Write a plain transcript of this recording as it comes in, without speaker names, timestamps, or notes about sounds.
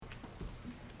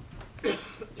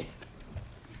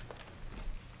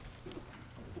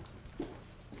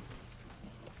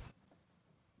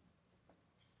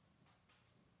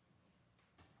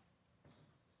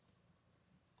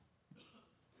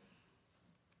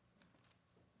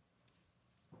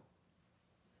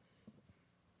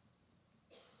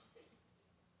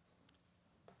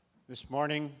This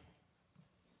morning,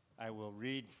 I will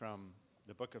read from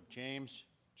the book of James,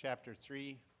 chapter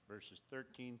 3, verses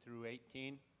 13 through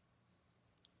 18.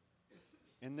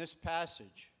 In this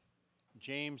passage,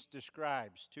 James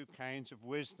describes two kinds of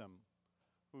wisdom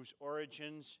whose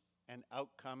origins and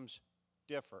outcomes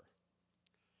differ.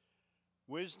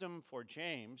 Wisdom for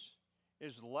James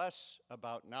is less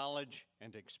about knowledge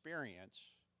and experience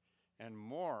and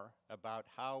more about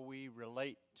how we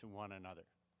relate to one another.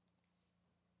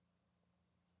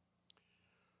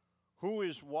 Who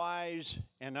is wise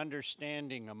and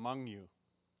understanding among you?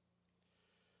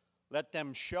 Let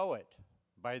them show it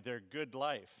by their good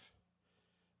life,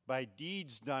 by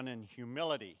deeds done in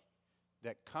humility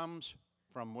that comes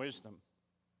from wisdom.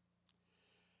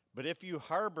 But if you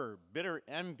harbor bitter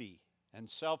envy and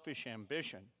selfish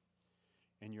ambition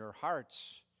in your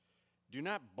hearts, do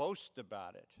not boast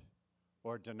about it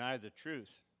or deny the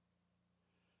truth.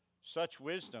 Such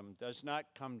wisdom does not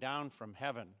come down from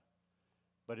heaven,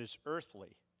 but is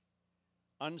earthly,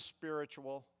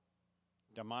 unspiritual,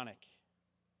 demonic.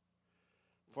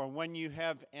 For when you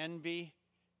have envy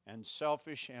and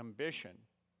selfish ambition,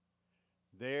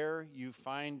 there you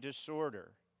find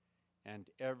disorder and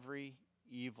every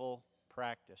evil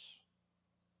practice.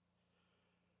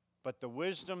 But the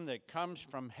wisdom that comes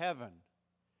from heaven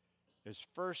is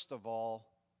first of all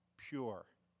pure,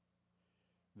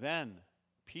 then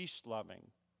peace-loving,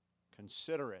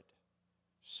 considerate,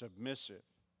 submissive,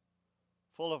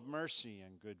 full of mercy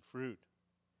and good fruit,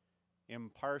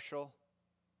 impartial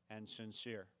and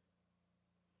sincere.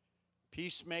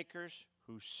 Peacemakers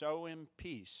who sow in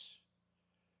peace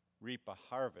reap a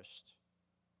harvest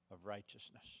of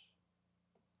righteousness.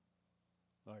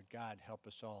 Lord God, help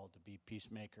us all to be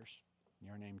peacemakers. In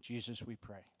your name, Jesus, we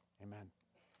pray. Amen.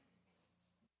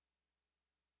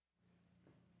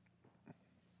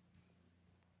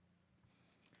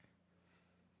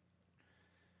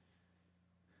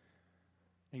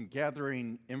 In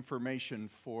gathering information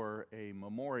for a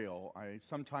memorial, I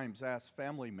sometimes ask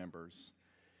family members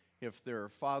if their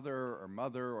father or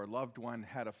mother or loved one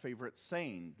had a favorite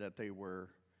saying that they were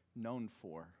known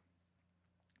for.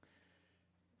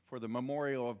 For the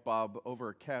memorial of Bob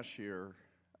Overcashier,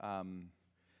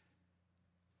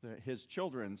 his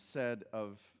children said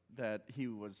that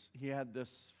he had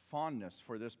this fondness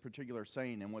for this particular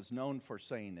saying and was known for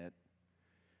saying it.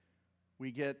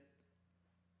 We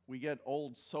get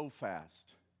old so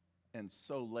fast and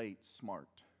so late smart.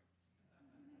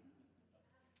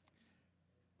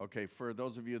 Okay, for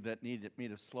those of you that need me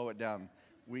to slow it down,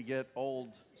 we get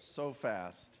old so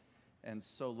fast and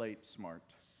so late smart.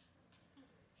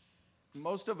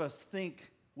 Most of us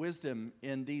think wisdom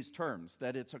in these terms,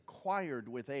 that it's acquired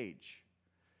with age,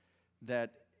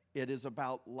 that it is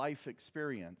about life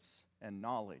experience and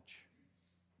knowledge.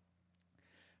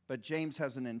 But James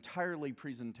has an entirely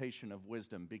presentation of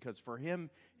wisdom because for him,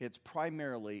 it's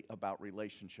primarily about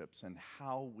relationships and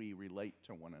how we relate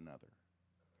to one another.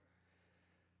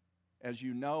 As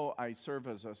you know, I serve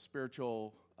as a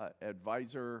spiritual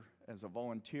advisor, as a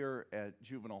volunteer at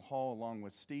Juvenile Hall along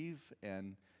with Steve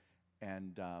and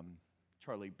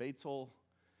Charlie Batesel.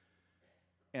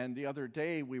 And the other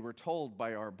day, we were told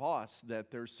by our boss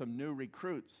that there's some new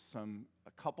recruits,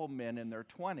 a couple men in their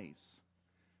 20s.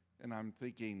 And I'm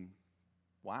thinking,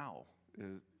 wow,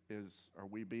 are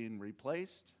we being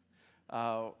replaced?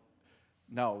 No,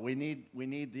 we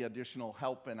need the additional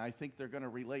help, and I think they're going to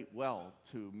relate well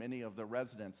to many of the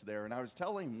residents there. And I was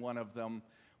telling one of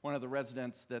the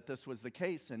residents, that this was the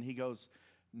case, and he goes,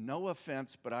 "No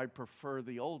offense, but I prefer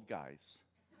the old guys."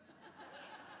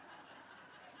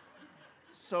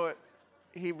 So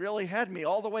he really had me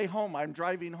all the way home. I'm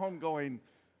driving home going,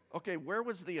 okay, where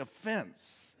was the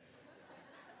offense?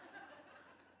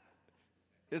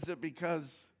 Is it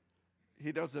because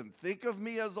he doesn't think of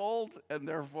me as old and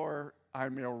therefore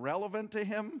I'm irrelevant to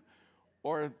him,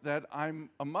 or that I'm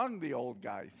among the old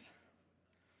guys?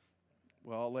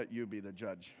 Well, I'll let you be the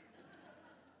judge.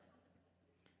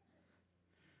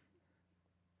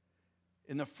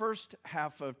 In the first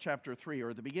half of chapter 3,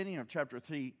 or the beginning of chapter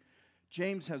 3,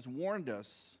 James has warned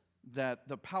us that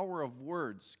the power of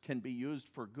words can be used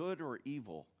for good or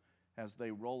evil as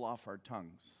they roll off our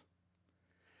tongues.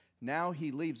 Now he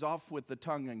leaves off with the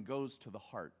tongue and goes to the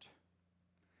heart.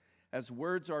 As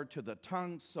words are to the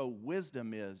tongue, so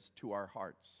wisdom is to our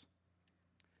hearts.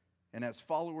 And as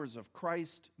followers of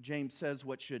Christ, James says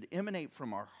what should emanate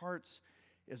from our hearts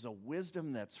is a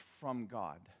wisdom that's from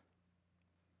God.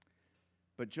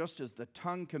 But just as the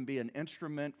tongue can be an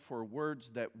instrument for words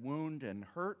that wound and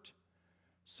hurt,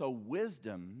 so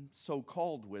wisdom,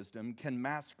 so-called wisdom, can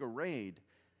masquerade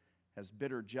as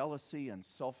bitter jealousy and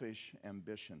selfish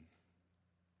ambition.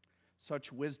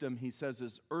 Such wisdom, he says,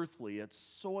 is earthly. It's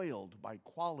soiled by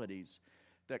qualities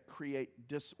that create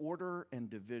disorder and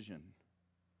division.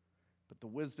 But the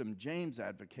wisdom James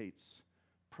advocates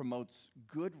promotes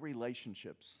good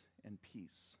relationships and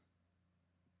peace.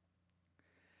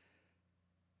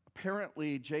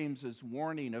 Apparently, James is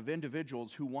warning of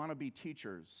individuals who want to be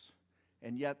teachers,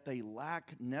 and yet they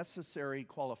lack necessary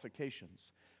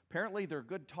qualifications. Apparently, they're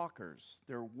good talkers.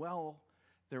 They're well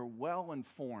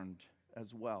informed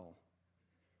as well.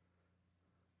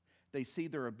 They see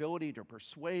their ability to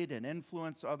persuade and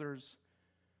influence others,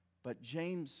 but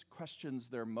James questions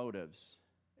their motives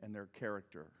and their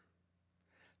character.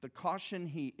 The caution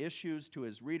he issues to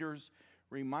his readers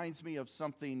reminds me of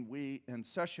something we in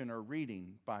session are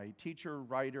reading by teacher,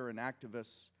 writer, and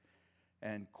activist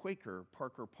and Quaker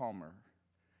Parker Palmer.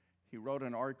 He wrote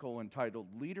an article entitled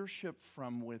Leadership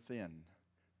from Within,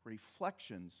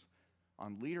 Reflections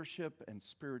on Leadership and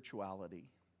Spirituality.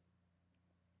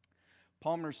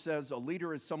 Palmer says a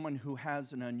leader is someone who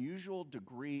has an unusual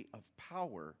degree of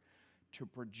power to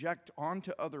project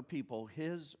onto other people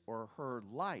his or her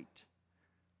light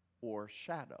or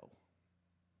shadow.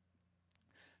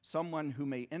 Someone who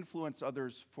may influence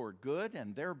others for good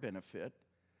and their benefit,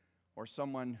 or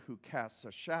someone who casts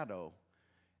a shadow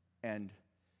and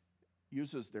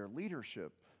uses their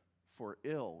leadership for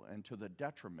ill and to the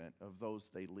detriment of those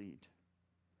they lead.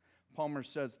 Palmer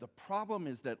says the problem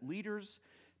is that leaders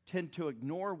tend to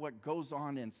ignore what goes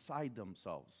on inside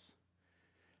themselves.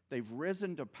 They've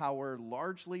risen to power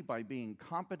largely by being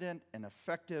competent and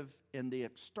effective in the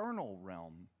external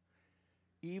realm,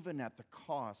 even at the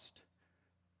cost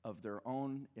of their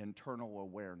own internal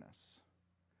awareness.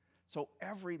 So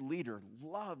every leader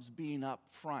loves being up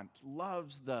front,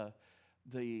 loves the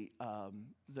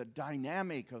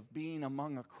dynamic of being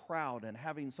among a crowd and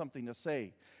having something to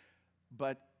say.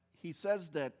 But he says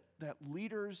that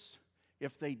leaders,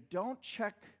 if they don't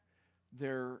check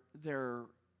their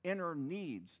inner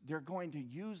needs, they're going to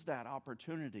use that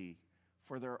opportunity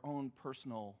for their own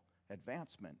personal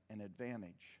advancement and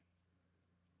advantage,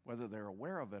 whether they're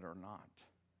aware of it or not.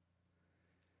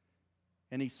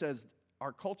 And he says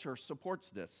our culture supports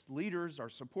this. Leaders are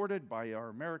supported by our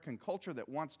American culture that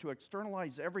wants to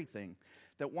externalize everything,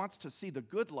 that wants to see the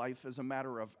good life as a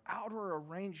matter of outer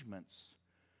arrangements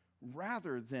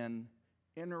rather than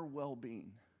inner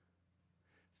well-being.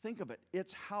 Think of it.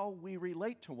 It's how we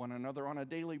relate to one another on a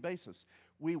daily basis.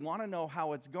 We want to know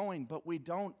how it's going, but we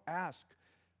don't ask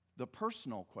the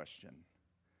personal question.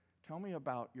 Tell me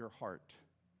about your heart.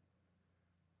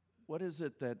 What is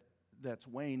it that's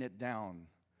weighing it down?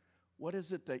 What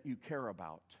is it that you care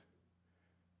about?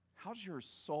 How's your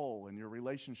soul and your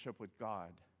relationship with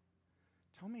God?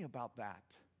 Tell me about that.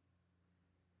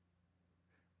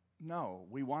 No,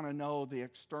 we want to know the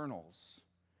externals,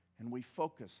 and we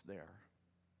focus there.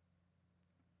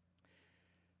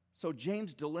 So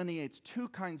James delineates two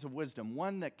kinds of wisdom,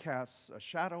 one that casts a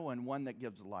shadow and one that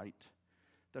gives light.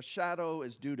 The shadow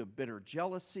is due to bitter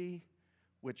jealousy,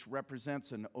 which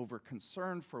represents an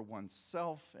over-concern for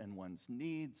oneself and one's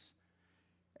needs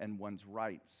and one's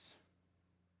rights.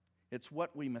 It's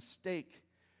what we mistake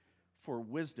for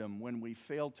wisdom when we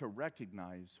fail to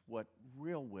recognize what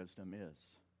real wisdom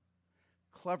is.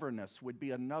 Cleverness would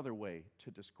be another way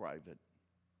to describe it.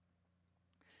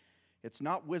 It's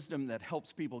not wisdom that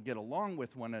helps people get along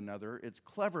with one another. It's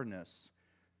cleverness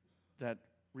that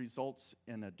results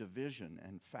in a division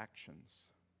and factions.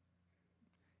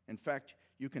 In fact,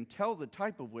 you can tell the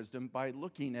type of wisdom by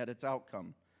looking at its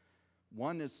outcome.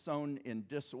 One is sown in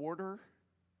disorder,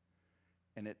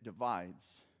 and it divides.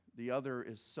 The other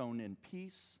is sown in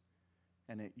peace,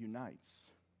 and it unites.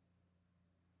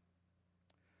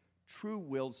 True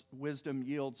wisdom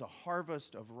yields a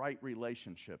harvest of right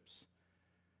relationships,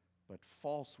 but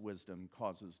false wisdom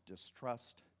causes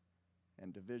distrust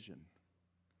and division.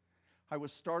 I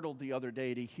was startled the other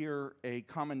day to hear a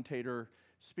commentator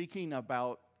speaking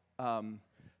about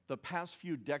the past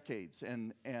few decades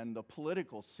and the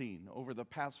political scene over the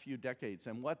past few decades.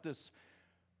 And what this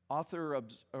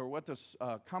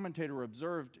commentator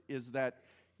observed is that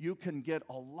you can get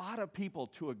a lot of people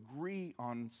to agree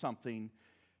on something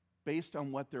based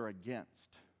on what they're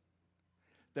against.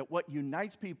 That what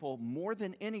unites people more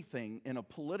than anything in a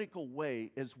political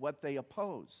way is what they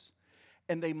oppose.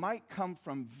 And they might come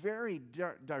from very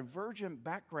divergent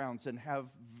backgrounds and have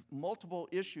multiple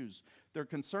issues they're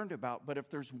concerned about, but if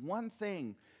there's one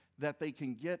thing that they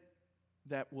can get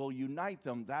that will unite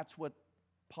them, that's what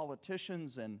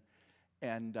politicians and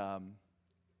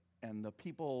the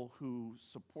people who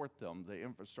support them, the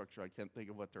infrastructure, I can't think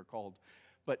of what they're called,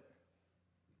 but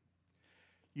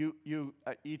you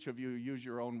each of you use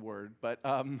your own word, but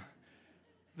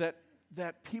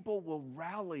that people will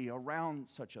rally around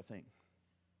such a thing.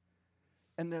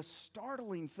 And the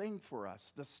startling thing for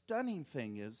us, the stunning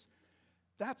thing is,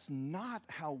 that's not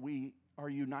how we are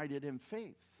united in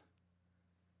faith.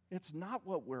 It's not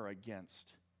what we're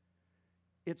against.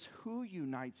 It's who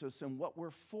unites us and what we're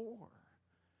for.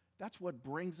 That's what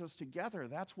brings us together.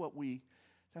 That's what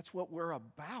we're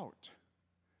about.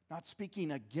 Not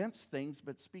speaking against things,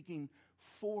 but speaking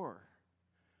for.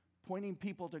 Pointing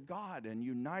people to God and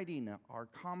uniting our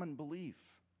common belief.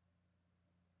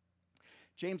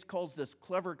 James calls this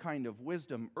clever kind of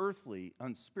wisdom earthly,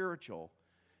 unspiritual,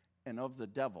 and of the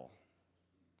devil.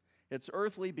 It's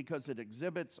earthly because it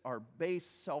exhibits our base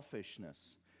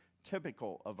selfishness,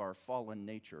 typical of our fallen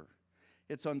nature.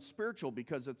 It's unspiritual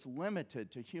because it's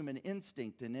limited to human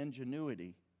instinct and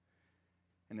ingenuity.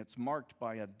 And it's marked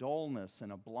by a dullness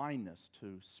and a blindness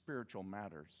to spiritual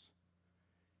matters.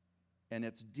 And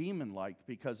it's demon-like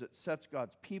because it sets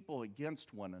God's people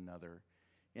against one another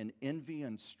in envy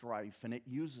and strife, and it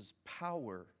uses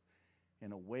power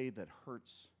in a way that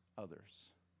hurts others.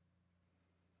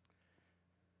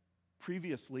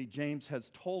 Previously, James has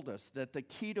told us that the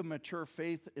key to mature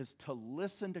faith is to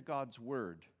listen to God's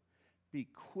word, be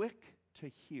quick to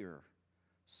hear,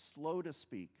 slow to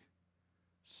speak,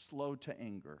 slow to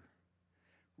anger.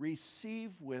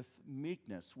 Receive with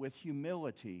meekness, with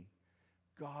humility,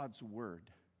 God's word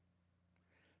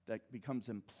that becomes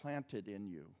implanted in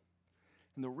you.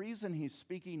 And the reason he's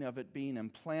speaking of it being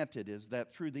implanted is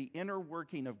that through the inner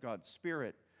working of God's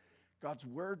Spirit, God's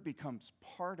word becomes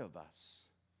part of us.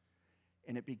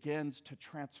 And it begins to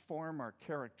transform our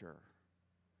character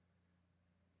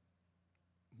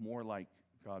more like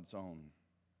God's own.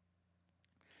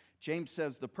 James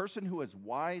says the person who is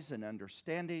wise and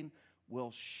understanding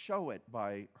will show it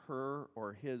by her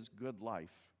or his good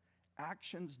life.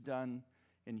 Actions done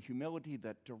in humility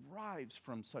that derives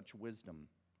from such wisdom.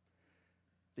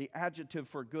 The adjective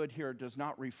for good here does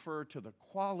not refer to the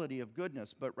quality of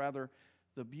goodness, but rather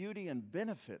the beauty and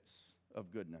benefits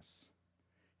of goodness.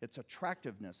 Its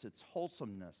attractiveness, its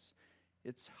wholesomeness,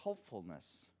 its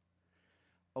helpfulness.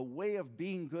 A way of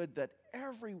being good that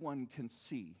everyone can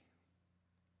see.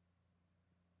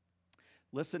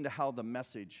 Listen to how the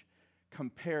Message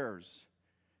compares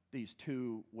these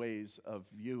two ways of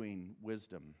viewing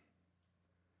wisdom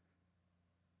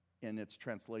in its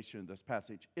translation of this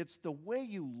passage. It's the way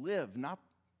you live, not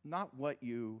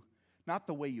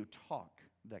the way you talk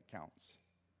that counts.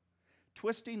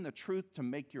 Twisting the truth to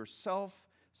make yourself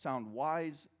sound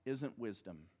wise isn't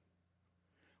wisdom.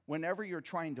 Whenever you're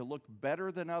trying to look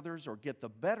better than others or get the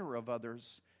better of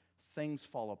others, things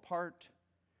fall apart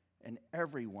and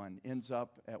everyone ends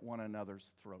up at one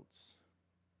another's throats.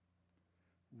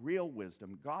 Real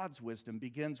wisdom, God's wisdom,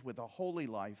 begins with a holy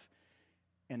life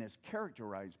and is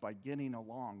characterized by getting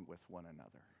along with one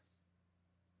another.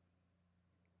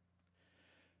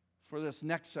 For this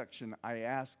next section, I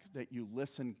ask that you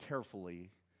listen carefully,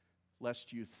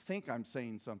 lest you think I'm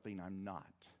saying something I'm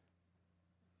not.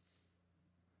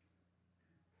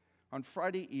 On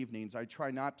Friday evenings, I try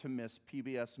not to miss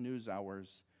PBS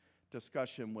NewsHour's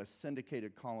discussion with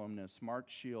syndicated columnist Mark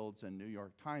Shields and New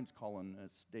York Times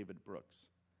columnist David Brooks.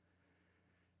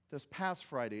 This past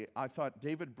Friday, I thought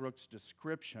David Brooks'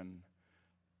 description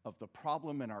of the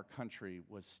problem in our country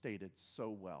was stated so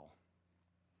well.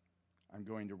 I'm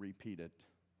going to repeat it.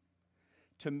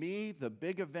 To me, the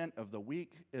big event of the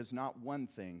week is not one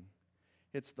thing.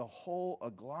 It's the whole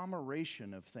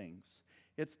agglomeration of things.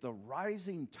 It's the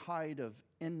rising tide of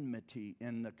enmity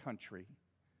in the country.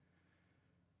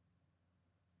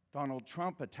 Donald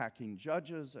Trump attacking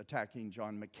judges, attacking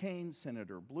John McCain,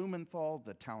 Senator Blumenthal,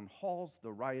 the town halls,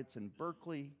 the riots in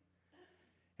Berkeley.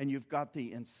 And you've got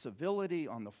the incivility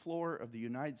on the floor of the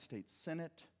United States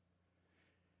Senate.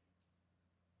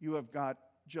 You have got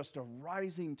just a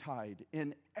rising tide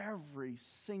in every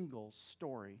single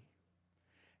story.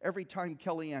 Every time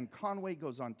Kellyanne Conway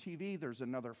goes on TV, there's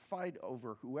another fight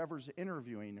over whoever's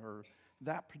interviewing her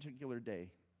that particular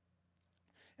day.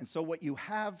 And so what you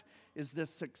have is this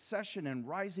succession and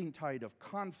rising tide of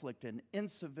conflict and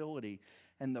incivility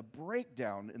and the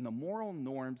breakdown in the moral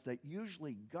norms that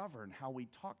usually govern how we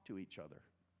talk to each other.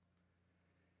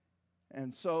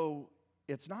 And so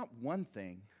it's not one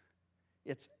thing,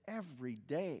 it's every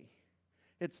day.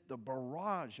 It's the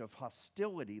barrage of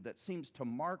hostility that seems to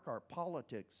mark our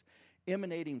politics,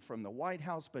 emanating from the White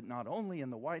House, but not only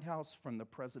in the White House, from the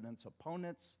president's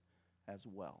opponents as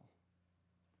well.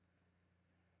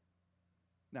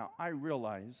 Now, I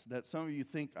realize that some of you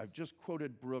think I've just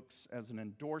quoted Brooks as an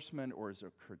endorsement or as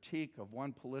a critique of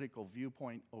one political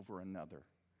viewpoint over another.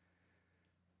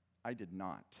 I did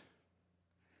not.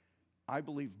 I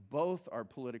believe both our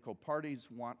political parties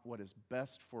want what is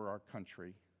best for our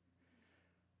country,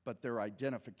 but their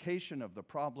identification of the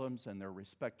problems and their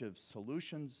respective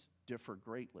solutions differ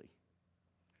greatly.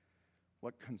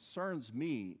 What concerns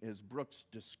me is Brooks'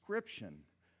 description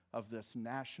of this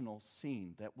national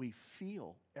scene that we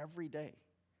feel every day,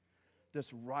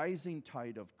 this rising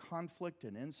tide of conflict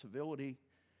and incivility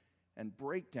and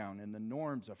breakdown in the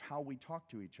norms of how we talk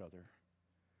to each other.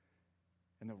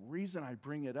 And the reason I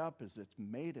bring it up is it's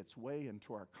made its way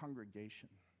into our congregation.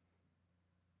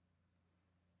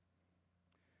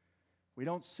 We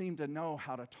don't seem to know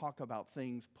how to talk about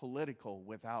things political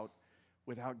without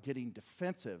getting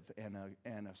defensive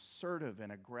and assertive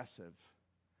and aggressive,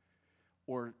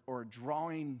 or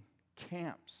drawing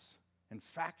camps and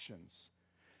factions.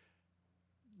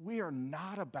 We are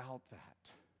not about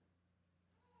that.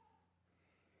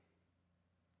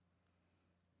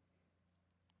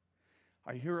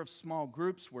 I hear of small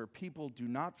groups where people do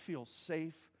not feel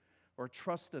safe or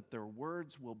trust that their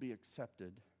words will be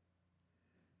accepted.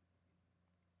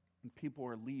 And people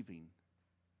are leaving.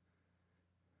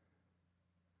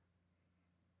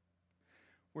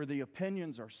 Where the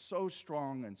opinions are so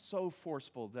strong and so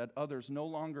forceful that others no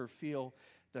longer feel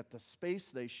that the space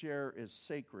they share is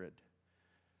sacred,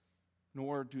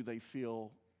 nor do they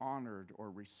feel honored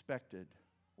or respected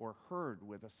or heard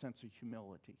with a sense of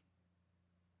humility.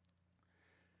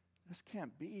 This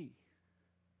can't be.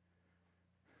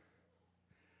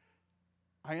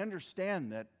 I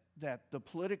understand that the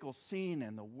political scene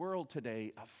and the world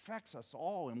today affects us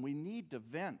all, and we need to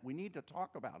vent, we need to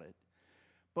talk about it.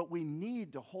 But we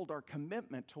need to hold our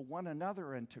commitment to one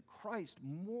another and to Christ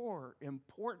more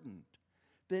important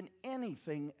than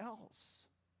anything else.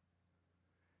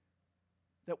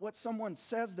 That what someone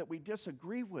says that we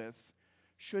disagree with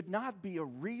should not be a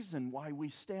reason why we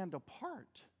stand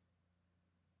apart.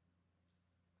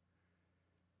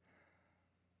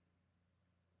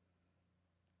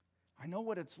 I know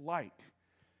what it's like.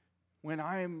 When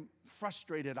I'm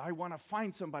frustrated, I want to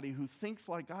find somebody who thinks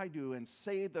like I do and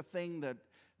say the thing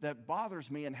that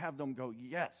bothers me and have them go,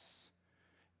 yes.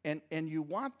 And you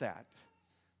want that.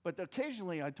 But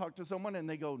occasionally I talk to someone and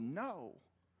they go, no,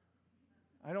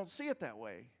 I don't see it that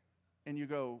way. And you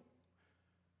go,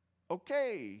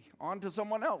 okay, on to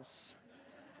someone else.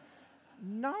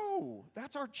 No,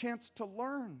 that's our chance to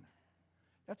learn.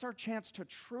 That's our chance to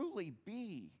truly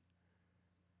be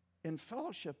in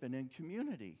fellowship and in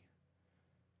community,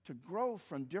 to grow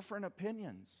from different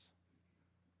opinions.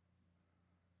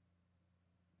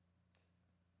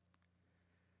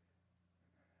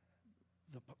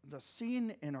 The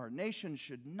scene in our nation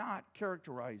should not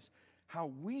characterize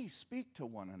how we speak to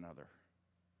one another.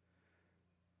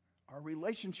 Our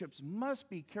relationships must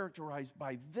be characterized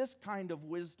by this kind of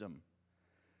wisdom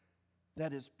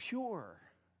that is pure,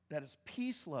 that is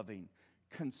peace-loving,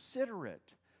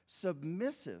 considerate,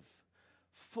 submissive,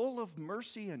 full of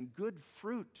mercy and good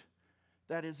fruit,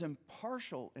 that is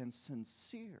impartial and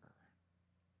sincere.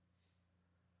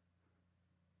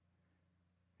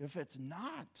 If it's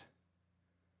not,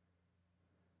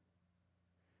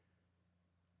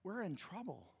 we're in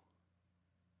trouble.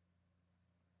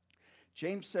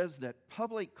 James says that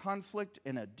public conflict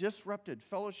in a disrupted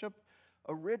fellowship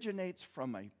originates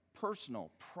from a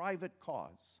personal, private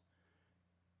cause,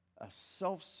 a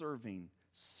self-serving,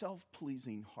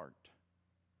 self-pleasing heart.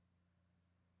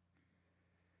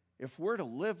 If we're to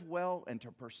live well and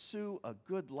to pursue a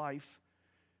good life,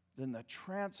 then the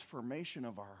transformation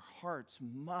of our hearts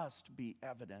must be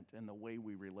evident in the way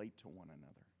we relate to one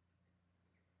another.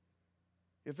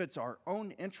 If it's our own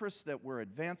interests that we're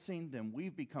advancing, then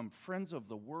we've become friends of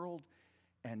the world,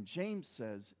 and James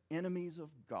says, enemies of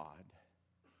God.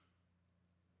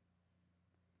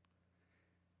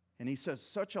 And he says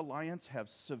such alliance have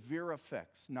severe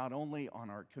effects, not only on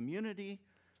our community,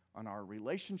 on our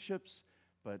relationships,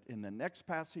 but in the next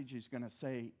passage he's going to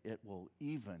say it will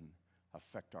even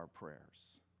affect our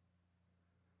prayers.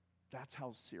 That's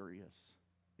how serious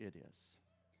it is.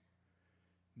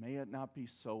 May it not be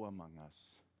so among us.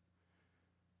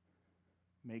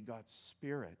 May God's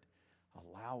Spirit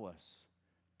allow us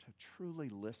to truly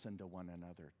listen to one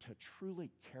another, to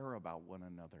truly care about one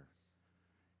another,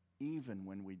 even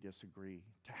when we disagree,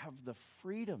 to have the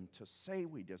freedom to say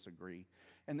we disagree,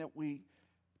 and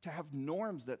to have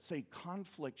norms that say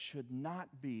conflict should not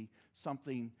be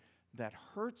something that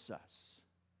hurts us.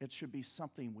 It should be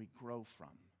something we grow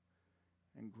from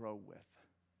and grow with.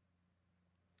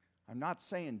 I'm not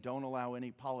saying don't allow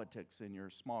any politics in your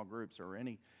small groups or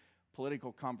any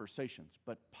political conversations,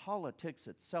 but politics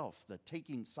itself, the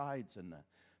taking sides and the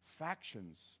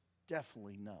factions,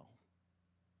 definitely no.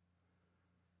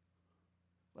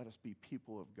 Let us be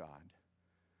people of God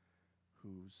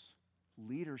whose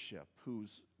leadership,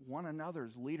 whose one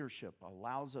another's leadership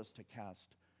allows us to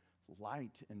cast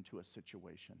light into a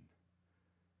situation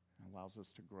and allows us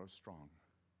to grow strong.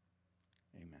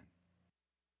 Amen.